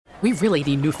We really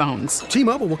need new phones.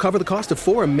 T-Mobile will cover the cost of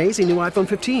 4 amazing new iPhone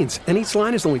 15s, and each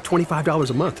line is only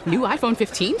 $25 a month. New iPhone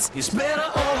 15s? It's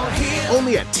better over here.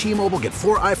 Only at T-Mobile, get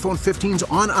 4 iPhone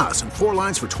 15s on us and 4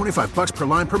 lines for $25 per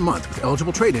line per month with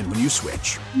eligible trade-in when you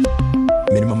switch.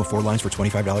 Minimum of 4 lines for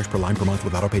 $25 per line per month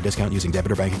with autopay discount using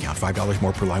debit or bank account. $5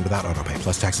 more per line without autopay,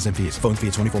 plus taxes and fees. Phone fee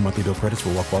at 24 monthly bill credits for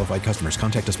well-qualified customers.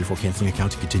 Contact us before canceling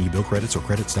account to continue bill credits or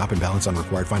credit stop and balance on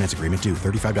required finance agreement due.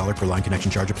 $35 per line connection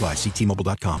charge applies. See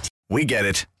T-Mobile.com. We get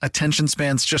it. Attention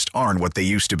spans just aren't what they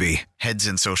used to be. Heads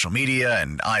in social media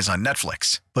and eyes on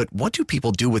Netflix. But what do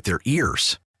people do with their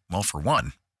ears? Well, for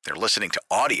one, they're listening to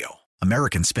audio.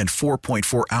 Americans spend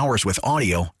 4.4 hours with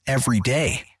audio every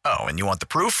day. Oh, and you want the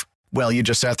proof? Well, you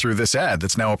just sat through this ad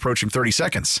that's now approaching 30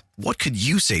 seconds. What could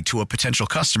you say to a potential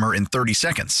customer in 30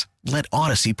 seconds? Let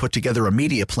Odyssey put together a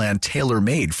media plan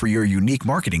tailor-made for your unique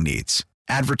marketing needs.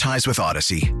 Advertise with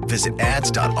Odyssey. Visit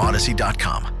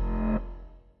ads.odyssey.com.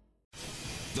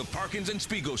 The Parkins and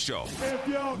Spiegel Show. If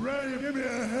y'all ready, give me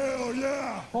a hell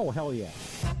yeah. Oh, hell yeah.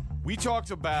 We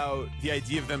talked about the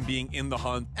idea of them being in the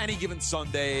hunt. Any given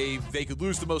Sunday, they could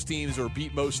lose to most teams or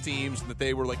beat most teams, and that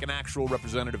they were like an actual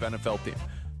representative NFL team.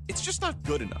 It's just not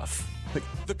good enough. Like,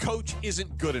 the coach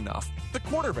isn't good enough. The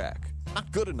quarterback, not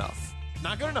good enough.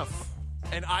 Not good enough.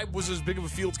 And I was as big of a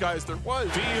Fields guy as there was.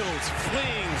 Fields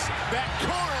flings that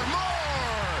corner, more!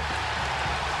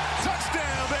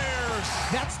 Touchdown, Bears!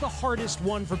 That's the hardest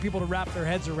one for people to wrap their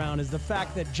heads around, is the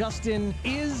fact that Justin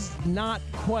is not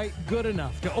quite good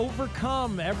enough to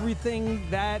overcome everything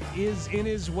that is in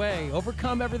his way,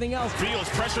 overcome everything else. Fields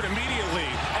pressured immediately.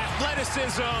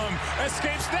 Athleticism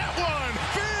escapes that one.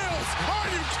 Fields, are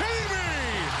you kidding me?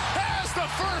 Has the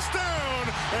first down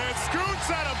and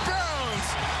scoots out of bounds.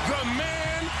 The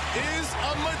man is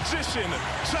a magician,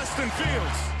 Justin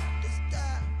Fields.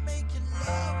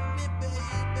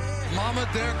 Mama,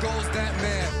 there goes that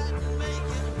man.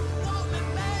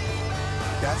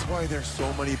 That's why there's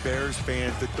so many Bears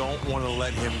fans that don't want to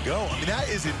let him go. I mean, that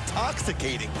is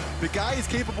intoxicating. The guy is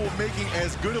capable of making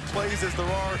as good a plays as there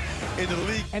are in the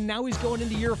league. And now he's going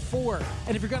into year 4.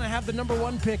 And if you're going to have the number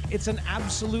 1 pick, it's an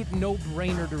absolute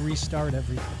no-brainer to restart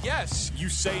everything. Yes, you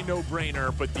say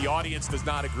no-brainer, but the audience does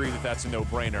not agree that that's a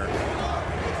no-brainer.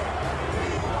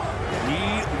 We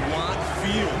want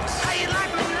Fields. How you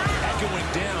like me now? Echoing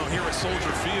down here at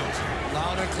Soldier Field.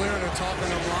 Loud and clear, they're talking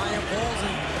to Ryan Poles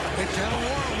and Ken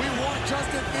Warren. We want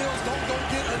Justin Fields. Don't go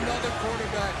get another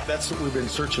quarterback. That's what we've been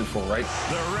searching for, right?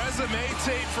 The resume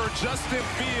tape for Justin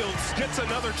Fields gets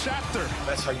another chapter.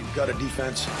 That's how you gut a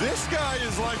defense. This guy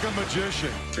is like a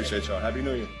magician. Appreciate y'all. Happy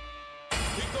New Year.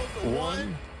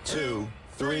 1, 2,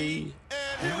 3.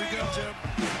 And here we go, Jim.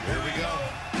 Here we go.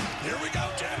 Here we go,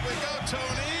 Jim. Here we go,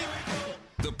 Tony.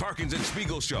 The Parkins and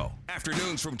Spiegel Show.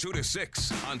 Afternoons from 2 to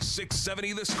 6 on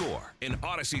 670 The Score in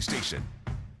Odyssey Station.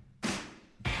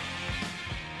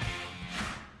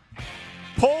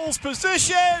 Pole's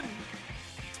position!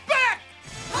 Back!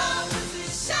 Pole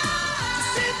position.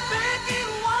 Sit back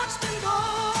and watch them go.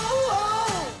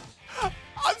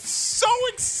 I'm so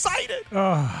excited.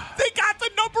 They got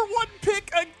the number 1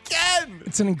 pick again.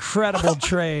 It's an incredible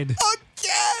trade. Again.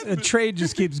 The trade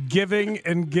just keeps giving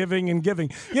and giving and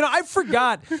giving. You know, I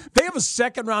forgot they have a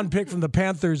 2nd-round pick from the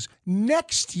Panthers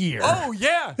next year. Oh,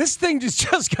 yeah. This thing is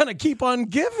just going to keep on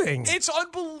giving. It's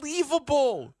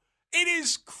unbelievable. It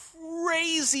is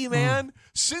crazy, man.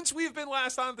 Since we've been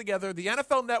last on together, the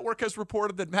NFL Network has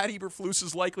reported that Matt Eberflus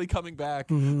is likely coming back.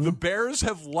 The Bears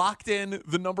have locked in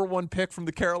the number 1 pick from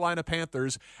the Carolina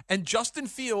Panthers. And Justin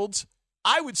Fields,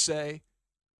 I would say,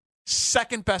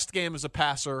 2nd best game as a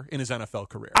passer in his NFL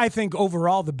career. I think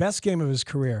overall the best game of his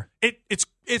career.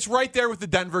 It's right there with the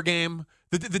Denver game.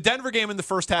 The Denver game in the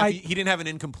first half, he didn't have an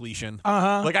incompletion.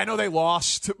 Like, I know they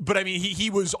lost, but I mean, he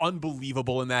was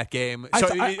unbelievable in that game. So,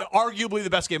 arguably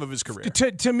the best game of his career.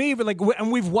 To me, but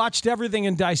and we've watched everything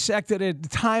and dissected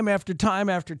it time after time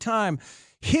after time.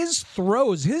 His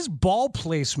throws, his ball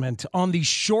placement on the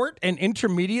short and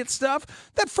intermediate stuff,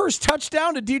 that first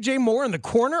touchdown to DJ Moore in the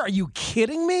corner, are you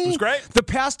kidding me? It was great. The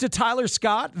pass to Tyler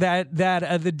Scott that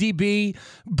the DB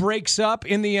breaks up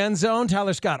in the end zone.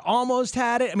 Tyler Scott almost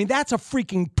had it. I mean, that's a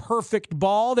freaking perfect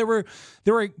ball. There were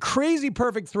crazy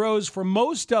perfect throws for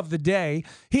most of the day.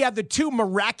 He had the 2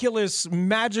 miraculous,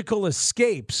 magical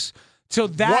escapes. So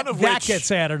that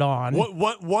gets added on.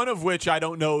 One of which I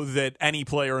don't know that any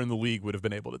player in the league would have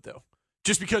been able to do.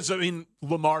 Just because, I mean,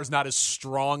 Lamar's not as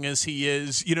strong as he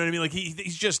is. You know what I mean? Like,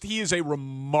 he is a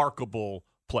remarkable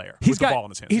player with the ball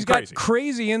in his hands. He's got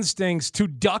crazy instincts to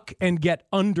duck and get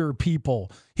under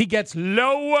people. He gets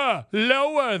lower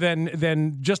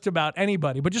than just about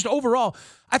anybody. But just overall,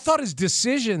 I thought his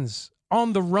decisions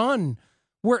on the run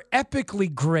were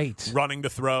epically great. Running to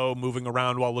throw, moving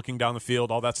around while looking down the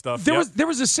field, all that stuff. There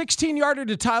was a 16-yarder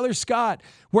to Tyler Scott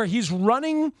where he's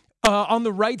running on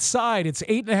the right side. It's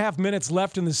 8.5 minutes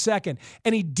left in the second,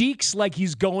 and he dekes like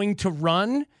he's going to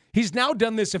run. He's now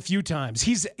done this a few times.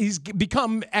 He's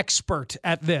become expert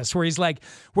at this, where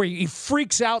he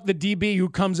freaks out the DB who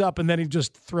comes up, and then he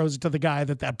just throws it to the guy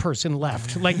that person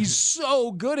left. Like, he's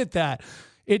so good at that.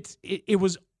 It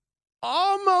was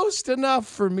almost enough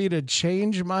for me to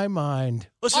change my mind.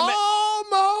 Listen,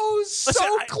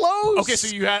 close. Okay,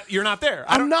 so you're not there.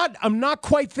 I'm not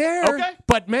quite there. Okay,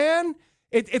 but man,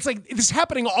 it's like this is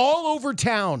happening all over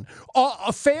town.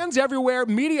 Fans everywhere,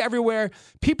 media everywhere.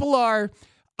 People are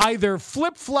either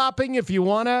flip-flopping, if you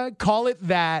want to call it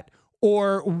that,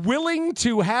 or willing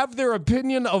to have their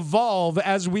opinion evolve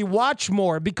as we watch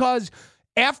more. Because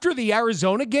after the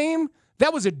Arizona game,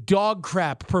 that was a dog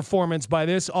crap performance by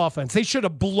this offense. They should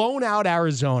have blown out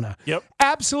Arizona. Yep.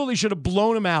 Absolutely should have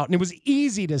blown them out. And it was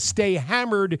easy to stay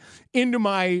hammered into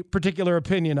my particular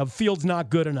opinion of Fields not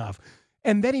good enough.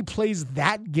 And then he plays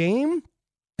that game.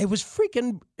 It was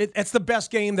it's the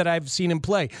best game that I've seen him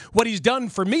play. What he's done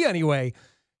for me anyway,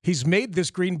 he's made this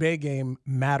Green Bay game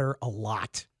matter a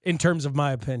lot in terms of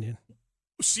my opinion.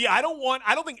 See, I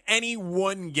don't think any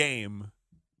one game,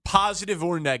 positive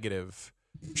or negative,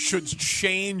 should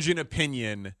change an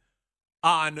opinion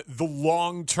on the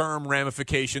long-term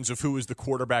ramifications of who is the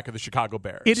quarterback of the Chicago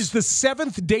Bears. It is the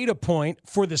 7th data point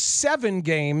for the 7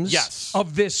 games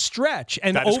of this stretch.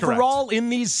 And overall, in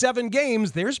these 7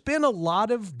 games, there's been a lot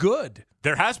of good.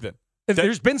 There has been.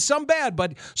 There's been some bad,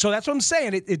 but so that's what I'm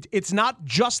saying. It's not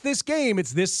just this game.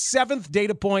 It's this 7th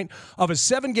data point of a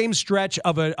 7-game stretch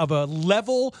of a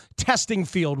level testing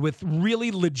field with really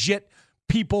legit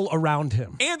people around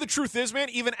him. And the truth is, man,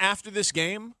 even after this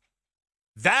game,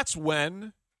 that's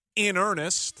when, in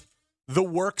earnest, the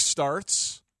work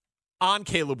starts on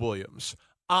Caleb Williams,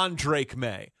 on Drake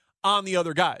May, on the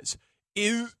other guys.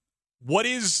 What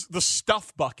is the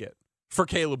stuff bucket for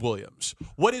Caleb Williams?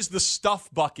 What is the stuff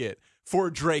bucket for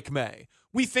Drake May?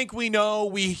 We think we know.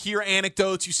 We hear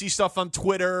anecdotes. You see stuff on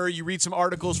Twitter. You read some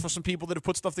articles from some people that have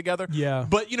put stuff together. Yeah.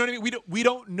 But you know what I mean? We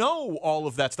don't know all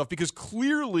of that stuff because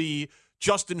clearly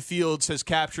Justin Fields has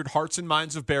captured hearts and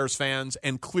minds of Bears fans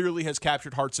and clearly has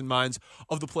captured hearts and minds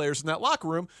of the players in that locker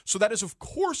room. So that is, of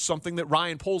course, something that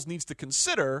Ryan Poles needs to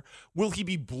consider. Will he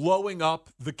be blowing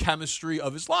up the chemistry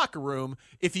of his locker room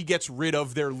if he gets rid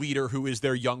of their leader, who is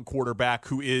their young quarterback,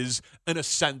 who is an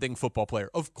ascending football player?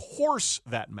 Of course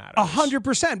that matters.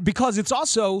 100%, because it's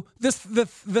also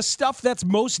the stuff that's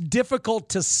most difficult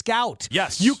to scout.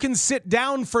 Yes. You can sit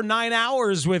down for 9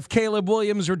 hours with Caleb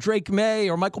Williams or Drake May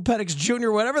or Michael Penix Jr.,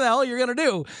 whatever the hell you're going to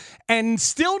do, and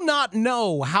still not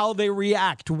know how they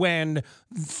react when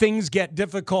things get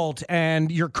difficult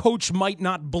and your coach might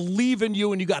not believe in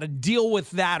you and you got to deal with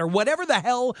that or whatever the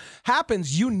hell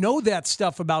happens. You know that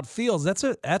stuff about Fields.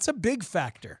 That's a big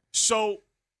factor. So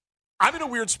I'm in a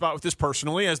weird spot with this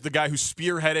personally as the guy who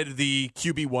spearheaded the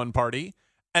QB1 party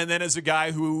and then as a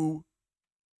guy who,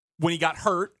 when he got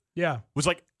hurt, was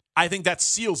like, I think that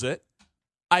seals it.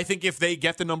 I think if they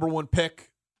get the number 1 pick,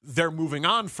 they're moving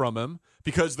on from him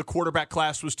because the quarterback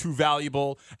class was too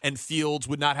valuable and Fields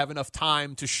would not have enough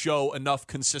time to show enough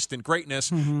consistent greatness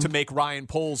to make Ryan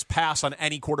Poles pass on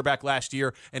any quarterback last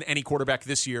year and any quarterback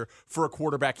this year for a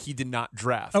quarterback he did not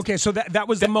draft. Okay, so that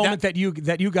was the moment that you got off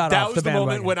the bandwagon. That was the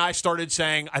moment when I started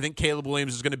saying I think Caleb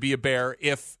Williams is going to be a Bear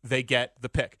if they get the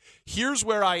pick. Here's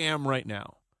where I am right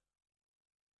now.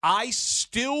 I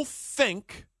still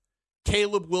think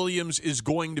Caleb Williams is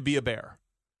going to be a Bear.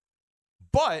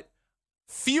 But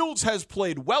Fields has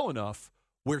played well enough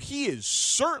where he is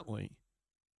certainly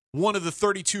one of the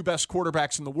 32 best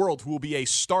quarterbacks in the world who will be a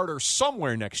starter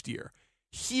somewhere next year,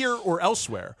 here or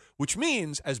elsewhere, which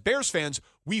means, as Bears fans,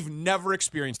 we've never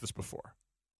experienced this before.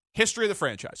 History of the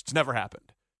franchise. It's never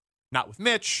happened. Not with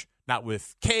Mitch, not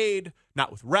with Cade,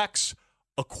 not with Rex.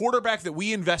 A quarterback that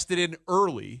we invested in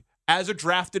early as a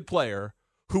drafted player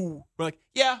who we're like,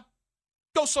 yeah,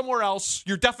 go somewhere else.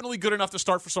 You're definitely good enough to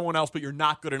start for someone else, but you're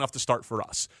not good enough to start for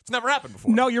us. It's never happened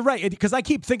before. No, you're right. Because I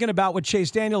keep thinking about what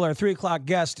Chase Daniel, our 3 o'clock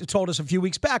guest, told us a few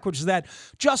weeks back, which is that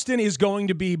Justin is going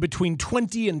to be between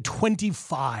 20 and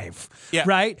 25. Yeah.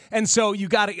 Right? And so you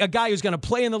got a guy who's going to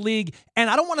play in the league, and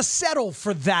I don't want to settle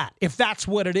for that if that's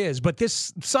what it is. But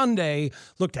this Sunday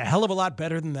looked a hell of a lot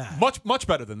better than that. Much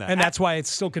better than that. And that's why it's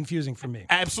still confusing for me.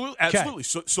 Absolutely. Absolutely.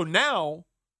 Okay. So now,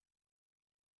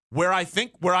 where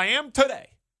I am today,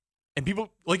 and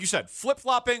people, like you said,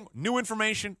 flip-flopping, new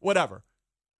information, whatever,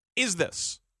 is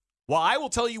this. While I will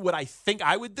tell you what I think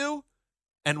I would do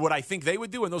and what I think they would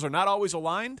do, and those are not always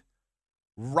aligned,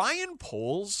 Ryan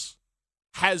Poles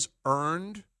has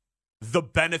earned the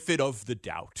benefit of the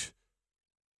doubt.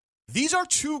 These are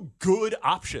two good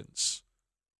options.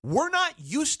 We're not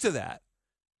used to that.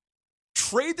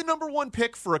 Trade the number 1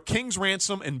 pick for a king's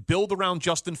ransom and build around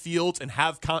Justin Fields and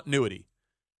have continuity.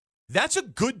 That's a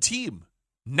good team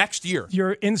next year.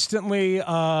 You're instantly a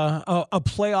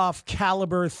playoff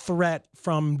caliber threat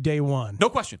from day one. No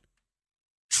question.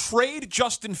 Trade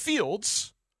Justin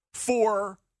Fields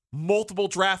for multiple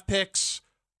draft picks,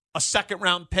 a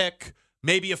second-round pick,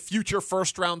 maybe a future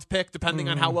first-round pick, depending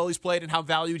on how well he's played and how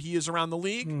valued he is around the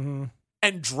league,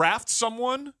 and draft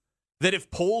someone that if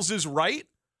Poles is right,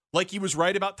 like he was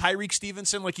right about Tyreek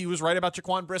Stevenson, like he was right about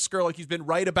Jaquan Brisker, like he's been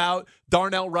right about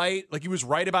Darnell Wright, like he was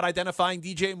right about identifying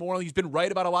DJ Moore, he's been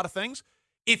right about a lot of things.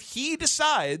 If he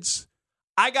decides,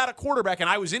 I got a quarterback, and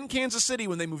I was in Kansas City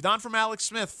when they moved on from Alex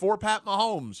Smith for Pat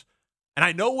Mahomes, and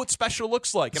I know what special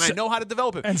looks like, and I know how to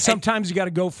develop it. And sometimes you got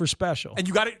to go for special. And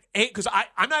you got to, because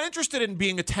I'm not interested in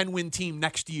being a 10-win team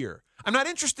next year. I'm not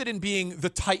interested in being the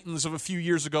Titans of a few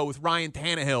years ago with Ryan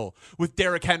Tannehill, with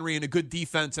Derrick Henry and a good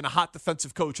defense and a hot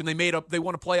defensive coach, and they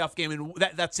won a playoff game, and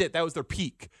that's it. That was their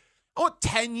peak. I want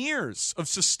 10 years of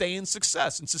sustained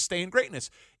success and sustained greatness.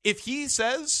 If he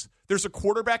says there's a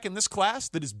quarterback in this class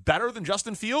that is better than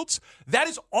Justin Fields, that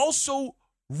is also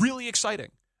really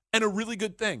exciting and a really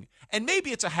good thing. And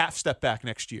maybe it's a half step back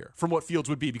next year from what Fields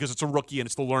would be because it's a rookie and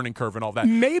it's the learning curve and all that.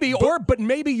 Maybe, but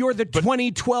maybe you're the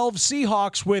 2012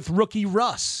 Seahawks with rookie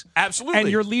Russ. Absolutely. And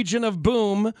your Legion of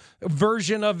Boom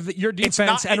version of your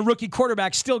defense and a rookie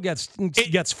quarterback still gets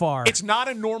far. It's not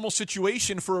a normal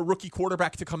situation for a rookie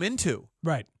quarterback to come into.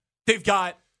 Right. They've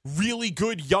got really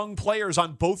good young players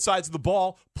on both sides of the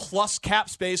ball, plus cap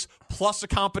space, plus a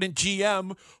competent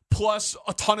GM, plus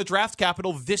a ton of draft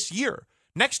capital this year.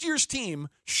 Next year's team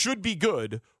should be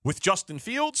good with Justin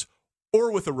Fields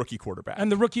or with a rookie quarterback. And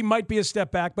the rookie might be a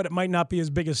step back, but it might not be as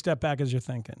big a step back as you're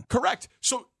thinking. Correct.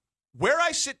 So where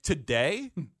I sit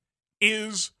today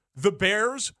is the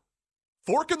Bears'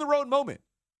 fork in the road moment.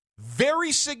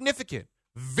 Very significant,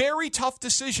 very tough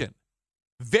decision,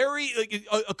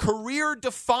 a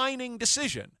career-defining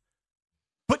decision.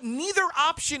 But neither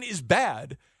option is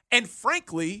bad. And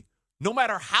frankly, no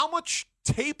matter how much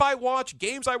tape I watch,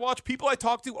 games I watch, people I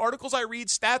talk to, articles I read,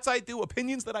 stats I do,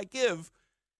 opinions that I give,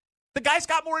 the guy's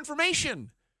got more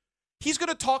information. He's going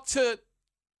to talk to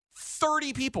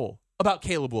 30 people about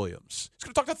Caleb Williams. He's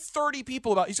going to talk to 30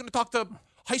 people he's going to talk to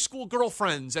high school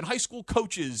girlfriends and high school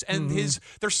coaches and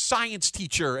their science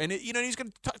teacher. And he's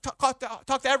going to talk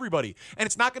to everybody. And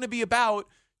it's not going to be about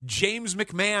James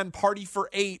McMahon party for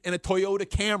 8 and a Toyota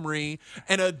Camry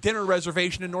and a dinner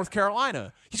reservation in North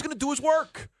Carolina. He's going to do his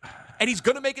work, and he's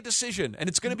going to make a decision, and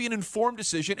it's going to be an informed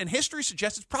decision, and history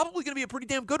suggests it's probably going to be a pretty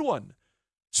damn good one.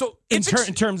 So in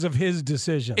terms of his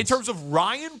decisions. In terms of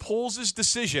Ryan Poles'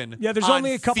 decision, there's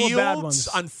only a couple of bad ones.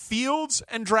 On Fields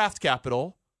and draft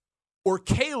capital, or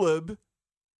Caleb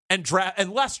and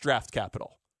less draft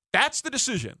capital. That's the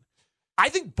decision. I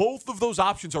think both of those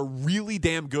options are really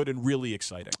damn good and really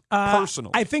exciting,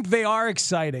 personally. I think they are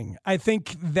exciting. I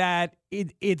think that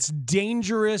it's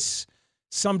dangerous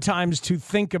sometimes to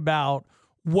think about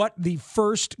what the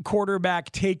first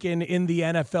quarterback taken in the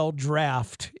NFL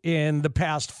draft in the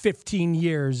past 15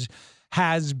 years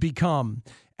has become.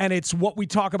 And it's what we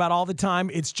talk about all the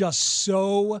time. It's just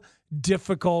so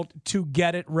difficult to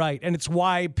get it right. And it's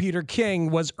why Peter King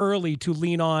was early to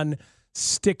lean on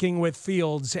sticking with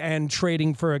Fields and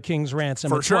trading for a king's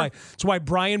ransom. It's why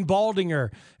Brian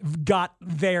Baldinger got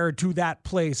there to that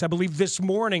place. I believe this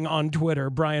morning on Twitter,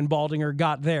 Brian Baldinger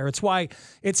got there. It's why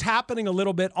it's happening a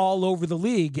little bit all over the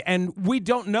league. And we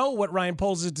don't know what Ryan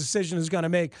Poles' decision is going to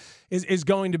make, is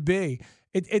going to be.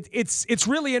 It's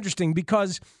really interesting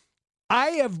because I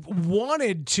have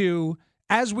wanted to,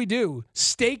 as we do,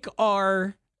 stake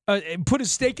our put a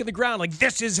stake in the ground, like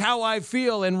this is how I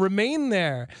feel, and remain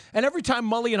there. And every time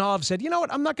Mully and Haw have said, you know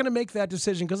what, I'm not going to make that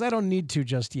decision because I don't need to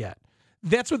just yet.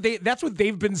 That's what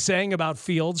they've been saying about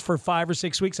Fields for 5 or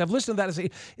 6 weeks. I've listened to that and say,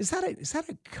 is that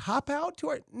a cop out to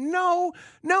it? No,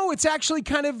 it's actually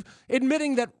kind of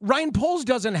admitting that Ryan Poles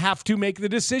doesn't have to make the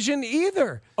decision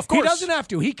either. Of course. He doesn't have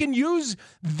to. He can use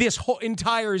this whole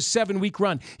entire 7-week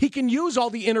run. He can use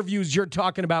all the interviews you're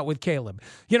talking about with Caleb.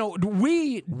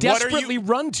 We desperately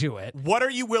run to it. What are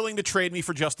you willing to trade me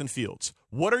for Justin Fields?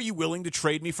 What are you willing to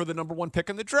trade me for the number 1 pick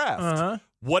in the draft?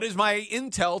 What is my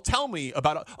intel tell me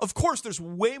about it? Of course, there's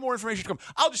way more information to come.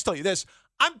 I'll just tell you this.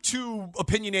 I'm too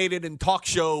opinionated and talk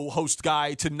show host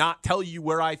guy to not tell you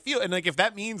where I feel. And if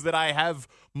that means that I have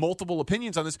multiple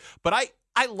opinions on this, but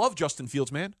I love Justin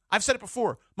Fields, man. I've said it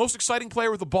before. Most exciting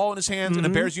player with a ball in his hands and a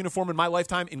Bears uniform in my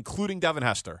lifetime, including Devin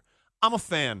Hester. I'm a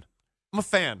fan.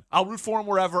 I'll root for him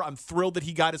wherever. I'm thrilled that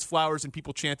he got his flowers and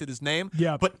people chanted his name.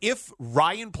 Yeah. But if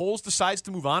Ryan Poles decides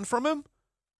to move on from him,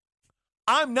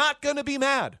 I'm not going to be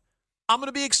mad. I'm going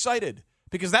to be excited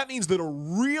because that means that a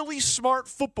really smart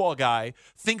football guy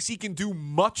thinks he can do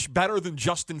much better than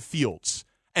Justin Fields.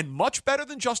 And much better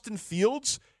than Justin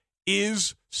Fields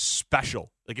is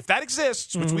special. Like, if that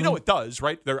exists, which we know it does,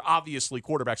 right? There are obviously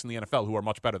quarterbacks in the NFL who are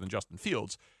much better than Justin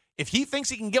Fields. If he thinks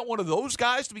he can get one of those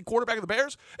guys to be quarterback of the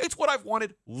Bears, it's what I've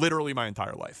wanted literally my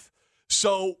entire life.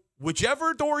 So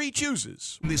whichever door he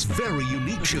chooses. This very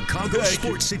unique Chicago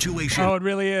sports situation. Oh, it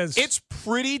really is. It's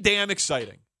pretty damn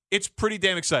exciting.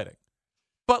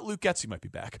 But Luke Getsy might be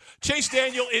back. Chase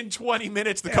Daniel in 20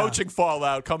 minutes. The coaching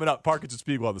fallout coming up. Parkins and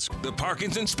Spiegel on the Score. The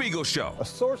Parkins and Spiegel Show. A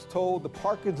source told the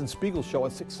Parkins and Spiegel Show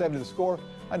on 670 The Score.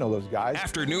 I know those guys.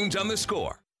 Afternoons on the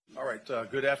Score. All right.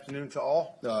 Good afternoon to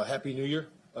all. Happy New Year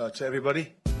to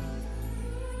everybody.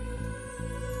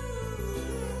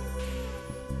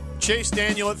 Chase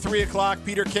Daniel at 3 o'clock.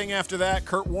 Peter King after that.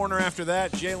 Kurt Warner after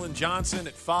that. Jalen Johnson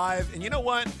at 5. And you know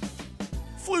what?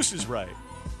 Flus is right.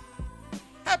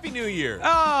 Happy New Year.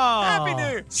 Oh. Happy New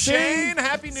Year. Shane,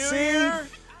 Happy New Year.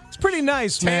 It's pretty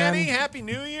nice, man. Tanny, Happy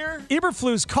New Year.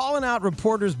 Eberflus calling out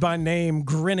reporters by name,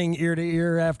 grinning ear to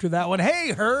ear after that one.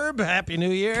 Hey, Herb, Happy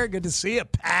New Year. Good to see you.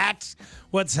 Pat,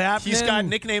 what's happening? He's got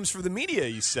nicknames for the media,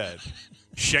 he said.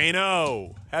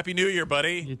 Shane-O, Happy New Year,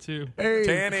 buddy. You too. Hey,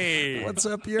 Tanny. what's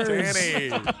up yours? Tanny.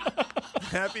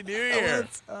 Happy New Year.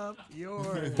 What's up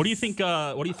yours? What do you think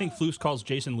Flus calls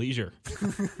Jason Leisure?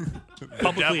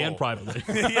 Publicly and privately.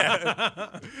 Yeah.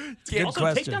 Also,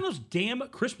 question. take down those damn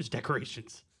Christmas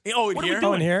decorations. Oh, in What are here? we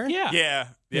doing? in here? Yeah.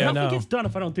 Yeah. Nothing no. gets done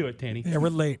if I don't do it, Tanny. Yeah, we're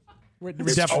late. We're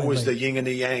It's definitely always the late. yin and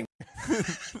the yang.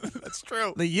 That's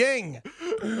true. The yin.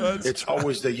 It's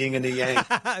always the yin and the yang.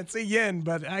 It's a yin,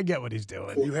 but I get what he's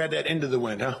doing. You had that into the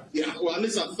wind, huh? Yeah, well, at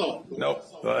least I thought. No,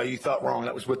 you thought wrong.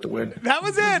 That was with the wind. That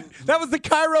was it. That was the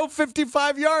Cairo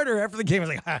 55-yarder after the game. I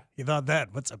was like, you thought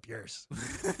that. What's up yours?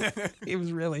 He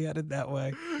was really headed that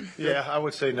way. Yeah, I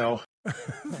would say no.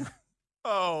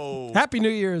 Oh. Happy New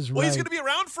Year is right. Well, he's going to be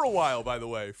around for a while, by the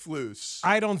way, Flus.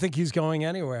 I don't think he's going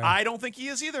anywhere. I don't think he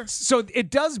is either. So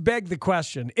it does beg the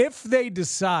question, if they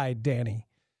decide, Danny,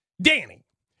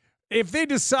 if they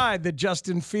decide that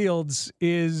Justin Fields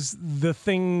is the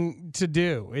thing to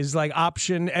do, is like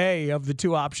option A of the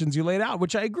two options you laid out,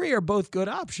 which I agree are both good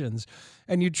options,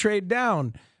 and you trade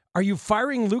down, are you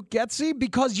firing Luke Getsy?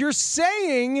 Because you're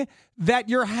saying that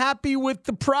you're happy with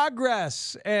the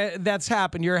progress that's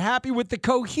happened. You're happy with the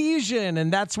cohesion,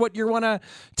 and that's what you want to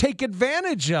take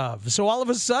advantage of. So all of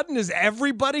a sudden, is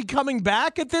everybody coming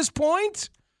back at this point?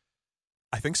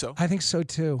 I think so. I think so,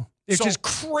 too. It's just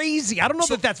crazy. I don't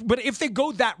know but if they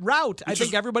go that route, I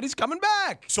think everybody's coming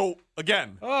back. So,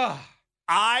 again,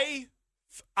 I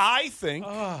think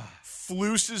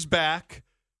Flus is back.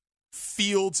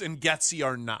 Fields and Getsy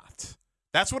are not.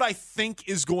 That's what I think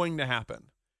is going to happen.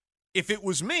 If it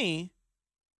was me,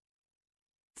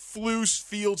 Flus,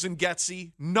 Fields, and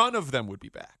Getsy, none of them would be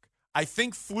back. I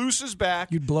think Flus is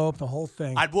back. You'd blow up the whole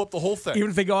thing. I'd blow up the whole thing. Even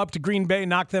if they go up to Green Bay,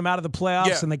 knock them out of the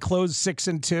playoffs, and they close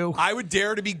 6-2. I would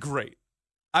dare to be great.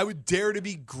 I would dare to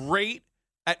be great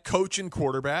at coach and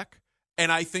quarterback, and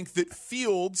I think that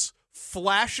Fields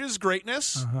flashes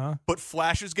greatness, but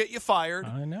flashes get you fired.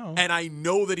 I know. And I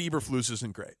know that Eberflus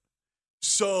isn't great.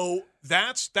 So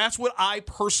that's what I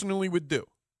personally would do.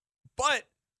 But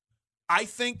I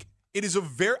think it's a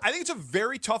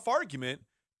very tough argument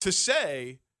to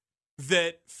say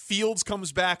that Fields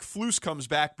comes back, Flus comes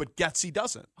back, but Getsy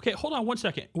doesn't. Okay, hold on 1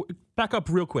 second. Back up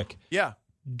real quick. Yeah.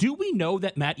 Do we know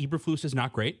that Matt Eberflus is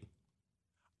not great?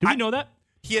 Do we know that?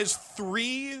 He has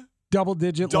 3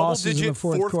 double-digit losses in the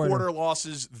fourth quarter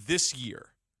losses this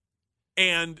year.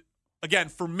 And, again,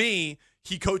 for me,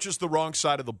 he coaches the wrong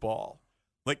side of the ball.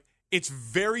 Like, it's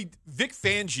Vic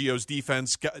Fangio's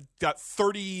defense got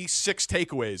 36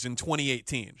 takeaways in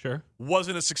 2018. Sure.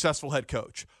 Wasn't a successful head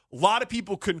coach. A lot of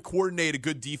people couldn't coordinate a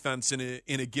good defense in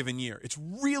a given year. It's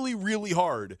really, really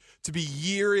hard to be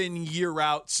year in, year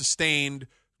out, sustained,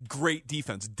 great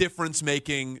defense,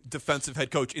 difference-making defensive head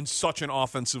coach in such an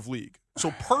offensive league.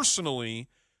 So personally,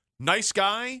 nice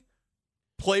guy,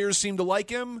 players seem to like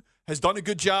him, has done a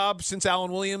good job since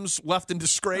Alan Williams left in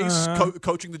disgrace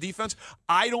coaching the defense.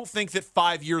 I don't think that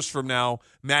 5 years from now,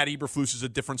 Matt Eberflus is a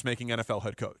difference-making NFL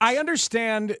head coach. I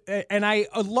understand, and I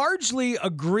largely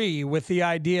agree with the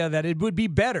idea that it would be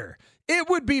better It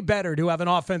would be better to have an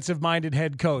offensive-minded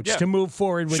head coach to move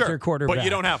forward with your quarterback. But you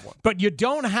don't have one. But you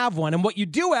don't have one. And what you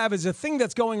do have is a thing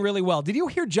that's going really well. Did you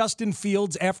hear Justin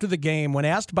Fields after the game when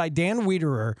asked by Dan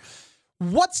Wiederer,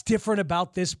 what's different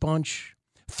about this bunch?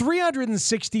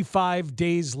 365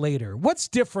 days later, what's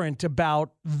different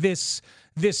about this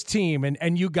team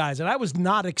and you guys? And I was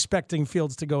not expecting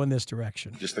Fields to go in this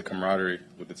direction. Just the camaraderie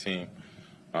with the team.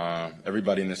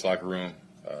 Everybody in this locker room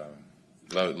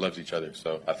loves each other.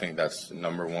 So I think that's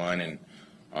number one.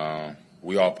 And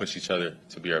we all push each other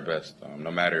to be our best.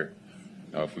 No matter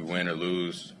if we win or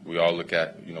lose, we all look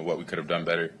at what we could have done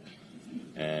better.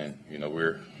 And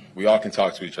we all can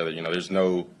talk to each other. There's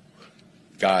no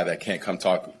guy that can't come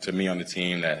talk to me on the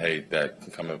team that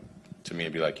can come up to me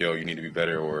and be like, yo, you need to be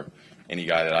better, or any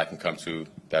guy that I can come to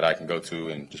that I can go to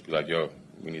and just be like, yo,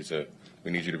 we need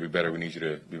you to be better. We need you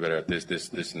to be better at this,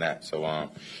 and that. So,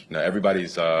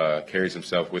 everybody's carries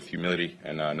himself with humility,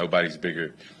 and nobody's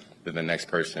bigger than the next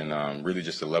person. Really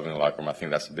just the love in the locker room. I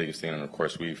think that's the biggest thing. And, of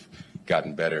course, we've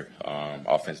gotten better,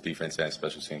 offense, defense, and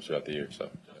special teams throughout the year. So,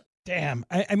 damn.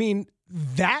 I mean,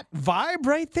 that vibe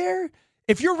right there,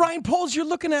 if you're Ryan Poles, you're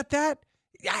looking at that.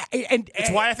 And it's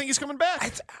why I think he's coming back.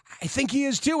 I think he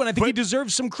is too, and I think he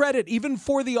deserves some credit, even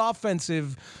for the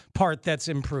offensive part that's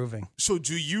improving. So,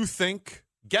 do you think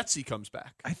Getsy comes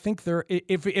back? I think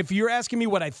if you're asking me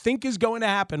what I think is going to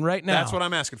happen right now, that's what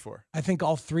I'm asking for. I think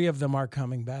all three of them are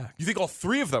coming back. You think all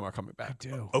three of them are coming back? I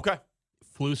do. Okay.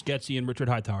 Flus, Getsy, and Richard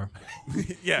Hightower.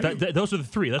 Yeah, those are the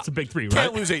three. That's the big three, right?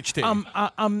 Can't lose HT.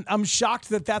 I'm shocked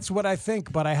that that's what I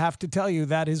think, but I have to tell you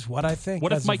that is what I think.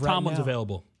 What if Mike Tomlin's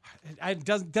available?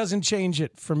 It doesn't change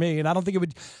it for me, and I don't think it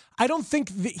would. I don't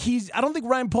think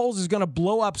Ryan Poles is going to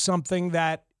blow up something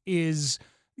that is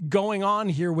going on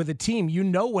here with a team.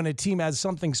 When a team has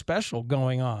something special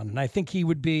going on, and I think he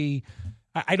would be.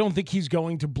 I don't think he's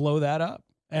going to blow that up,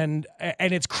 and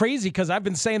it's crazy because I've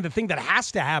been saying the thing that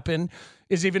has to happen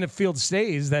is even if Fields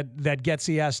stays, that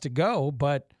Getsy has to go.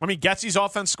 But I mean, Getsy's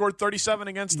offense scored 37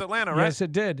 against Atlanta, right? Yes,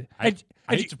 it did. I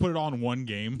hate to put it on one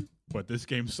game. But this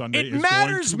game Sunday is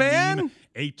matters, going to mean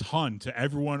a ton to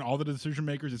everyone, all the decision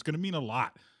makers. It's going to mean a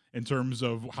lot in terms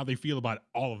of how they feel about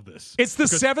all of this. It's the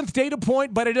seventh data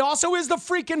point, but it also is the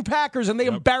freaking Packers, and they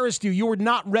embarrassed you. You were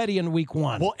not ready in week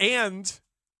one. Well, and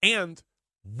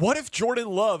what if Jordan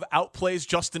Love outplays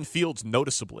Justin Fields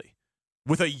noticeably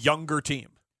with a younger team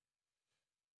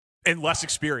and less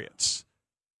experience?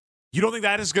 You don't think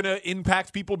that is going to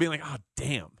impact people being like, oh,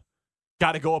 damn.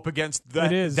 Got to go up against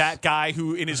that guy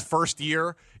who in his first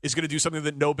year is going to do something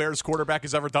that no Bears quarterback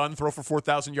has ever done, throw for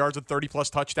 4,000 yards and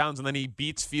 30-plus touchdowns, and then he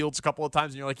beats Fields a couple of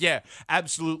times, and you're like, yeah,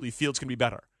 absolutely, Fields can be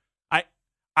better.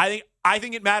 I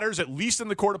think it matters, at least in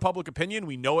the court of public opinion.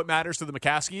 We know it matters to the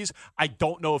McCaskies. I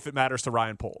don't know if it matters to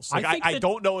Ryan Poles. I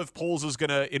don't know if Poles is going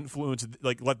to influence,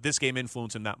 let this game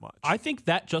influence him that much. I think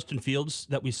that Justin Fields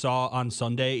that we saw on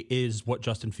Sunday is what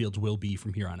Justin Fields will be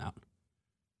from here on out.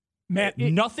 Man,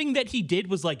 nothing that he did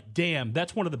was like, damn,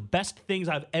 that's one of the best things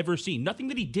I've ever seen. Nothing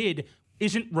that he did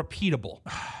isn't repeatable,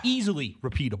 easily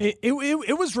repeatable.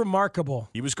 It was remarkable.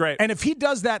 He was great. And if he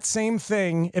does that same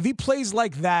thing, if he plays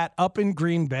like that up in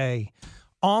Green Bay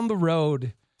on the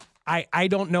road, I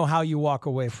don't know how you walk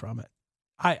away from it.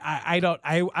 I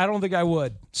don't think I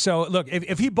would. So look,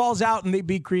 if he balls out and they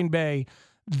beat Green Bay,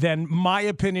 then my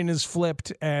opinion is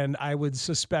flipped, and I would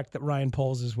suspect that Ryan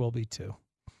Poles' will be too.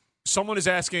 Someone is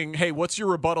asking, hey, what's your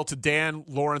rebuttal to Dan,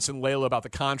 Lawrence, and Layla about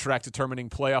the contract determining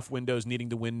playoff windows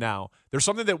needing to win now? There's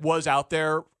something that was out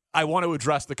there. I want to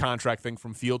address the contract thing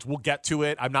from Fields. We'll get to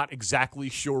it. I'm not exactly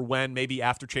sure when, maybe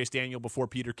after Chase Daniel, before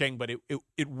Peter King, but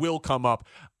it will come up,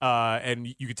 and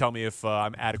you can tell me if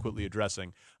I'm adequately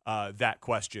addressing that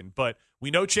question. But we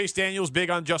know Chase Daniel's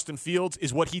big on Justin Fields.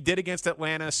 Is what he did against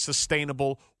Atlanta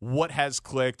sustainable? What has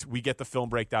clicked? We get the film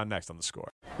breakdown next on The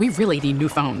Score. We really need new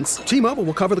phones. T-Mobile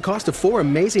will cover the cost of 4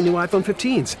 amazing new iPhone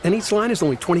 15s, and each line is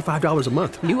only $25 a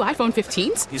month. New iPhone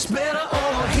 15s? It's better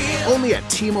over here. Only at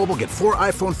T-Mobile, get 4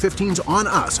 iPhone 15s on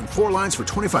us and 4 lines for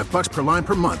 $25 per line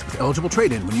per month with eligible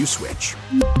trade-in when you switch.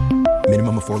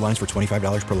 Minimum of 4 lines for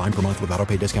 $25 per line per month with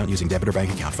autopay discount using debit or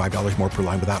bank account. $5 more per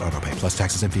line without autopay, plus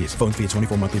taxes and fees. Phone fee at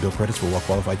 24 monthly bill credits for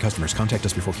well-qualified customers. Contact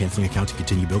us before canceling account to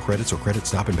continue bill credits or credit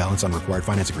stop and balance on required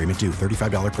finance agreement due.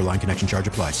 $35 per line connection charge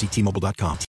applies. See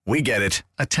T-Mobile.com. We get it.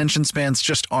 Attention spans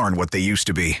just aren't what they used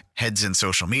to be. Heads in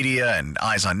social media and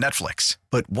eyes on Netflix.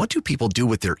 But what do people do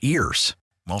with their ears?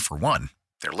 Well, for one,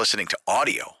 they're listening to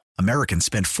audio. Americans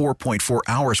spend 4.4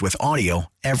 hours with audio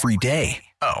every day.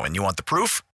 Oh, and you want the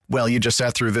proof? Well, you just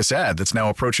sat through this ad that's now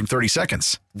approaching 30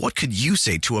 seconds. What could you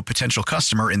say to a potential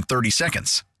customer in 30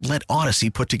 seconds? Let Odyssey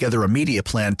put together a media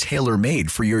plan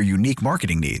tailor-made for your unique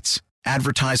marketing needs.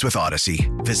 Advertise with Odyssey.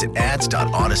 Visit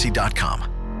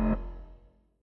ads.odyssey.com.